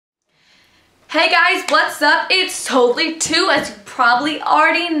Hey guys, what's up? It's Totally 2, as you probably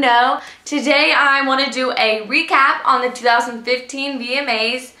already know. Today I want to do a recap on the 2015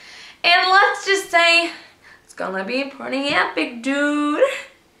 VMAs, and let's just say it's gonna be pretty epic, dude.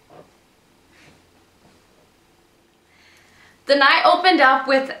 The night opened up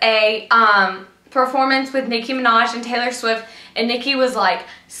with a performance with Nicki Minaj and Taylor Swift, and Nicki was like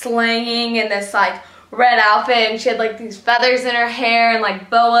slaying in this like red outfit, and she had like these feathers in her hair and like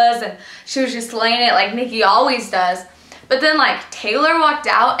boas, and she was just slaying it like Nicki always does. But then like Taylor walked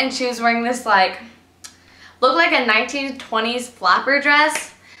out and she was wearing this like, looked like a 1920s flapper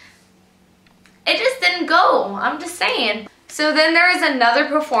dress. It just didn't go, I'm just saying. So then there was another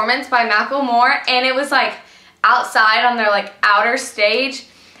performance by Macklemore, and it was like outside on their like outer stage,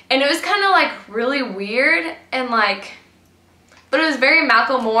 and it was kind of like really weird and like, but it was very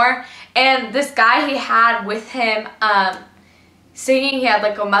Macklemore. And this guy he had with him singing, he had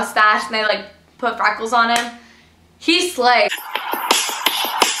like a mustache and they like put freckles on him. He slayed.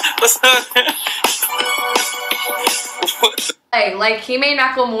 What's up? Like he made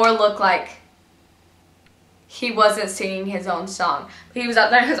Macklemore look like he wasn't singing his own song. But he was up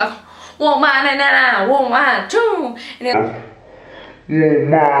there and he was like, woman, na woman, two. And it,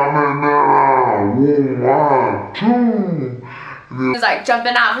 he was like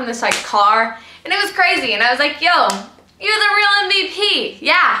jumping out from this like car, and it was crazy, and I was like, yo, you're the real MVP,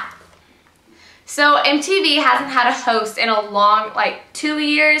 yeah. So MTV hasn't had a host in a long, like 2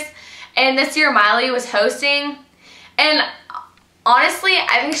 years, and this year Miley was hosting, and honestly,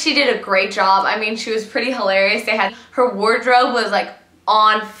 I think she did a great job. I mean, she was pretty hilarious. Her wardrobe was like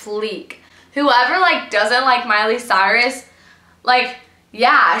on fleek. Whoever like doesn't like Miley Cyrus, like,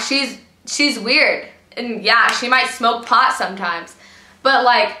 yeah, she's weird. And yeah, she might smoke pot sometimes, but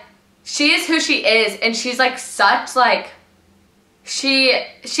like, she is who she is, and she's like such like, she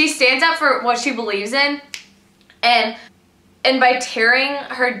stands up for what she believes in, and by tearing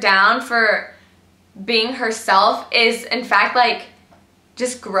her down for being herself is in fact like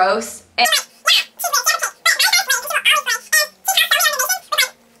just gross. And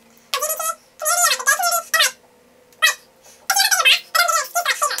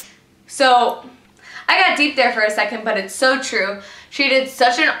so I got deep there for a second, but it's so true. She did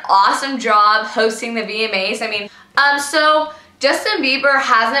such an awesome job hosting the VMAs. I mean, so Justin Bieber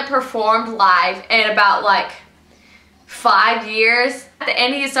hasn't performed live in about like 5 years. At the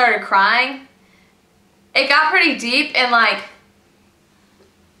end he started crying. It got pretty deep, and like,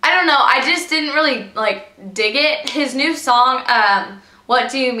 I don't know, I just didn't really like dig it. His new song, What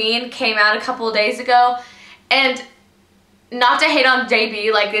Do You Mean, came out a couple of days ago, and not to hate on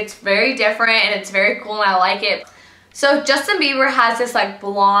JB, like it's very different and it's very cool and I like it. So Justin Bieber has this like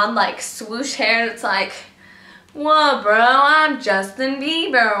blonde like swoosh hair, and it's like, whoa bro, I'm Justin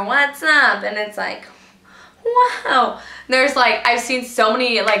Bieber, what's up? And it's like, wow. There's like, I've seen so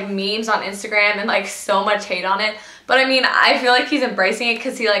many like memes on Instagram and like so much hate on it, but I mean, I feel like he's embracing it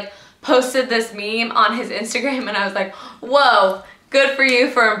because he like posted this meme on his Instagram, and I was like, whoa, good for you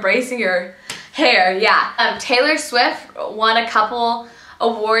for embracing your hair, yeah. Taylor Swift won a couple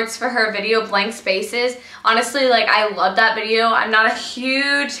awards for her video Blank Spaces. Honestly, like, I love that video. I'm not a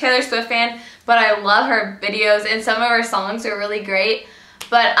huge Taylor Swift fan, but I love her videos, and some of her songs are really great.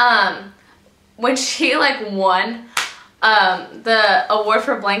 But when she like won the award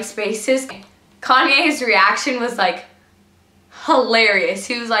for Blank Spaces, Kanye's reaction was like hilarious.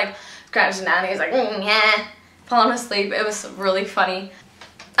 He was like scratching out, and he was like, yeah, falling asleep. It was really funny.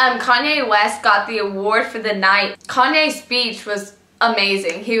 Kanye West got the award for the night. Kanye's speech was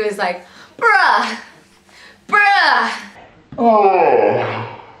amazing. He was like, bruh,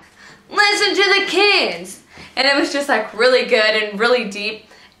 listen to the kids. And it was just like really good and really deep.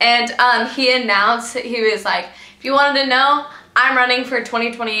 And he announced, he was like, if you wanted to know, I'm running for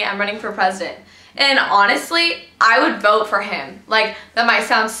 2020, I'm running for president. And honestly, I would vote for him. Like, that might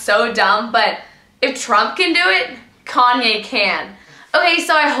sound so dumb, but if Trump can do it, Kanye can. Okay,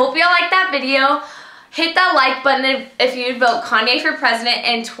 so I hope y'all liked that video. Hit that like button if you'd vote Kanye for president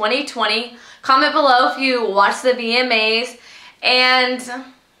in 2020. Comment below if you watch the VMAs. And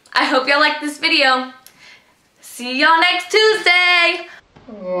I hope y'all liked this video. See y'all next Tuesday.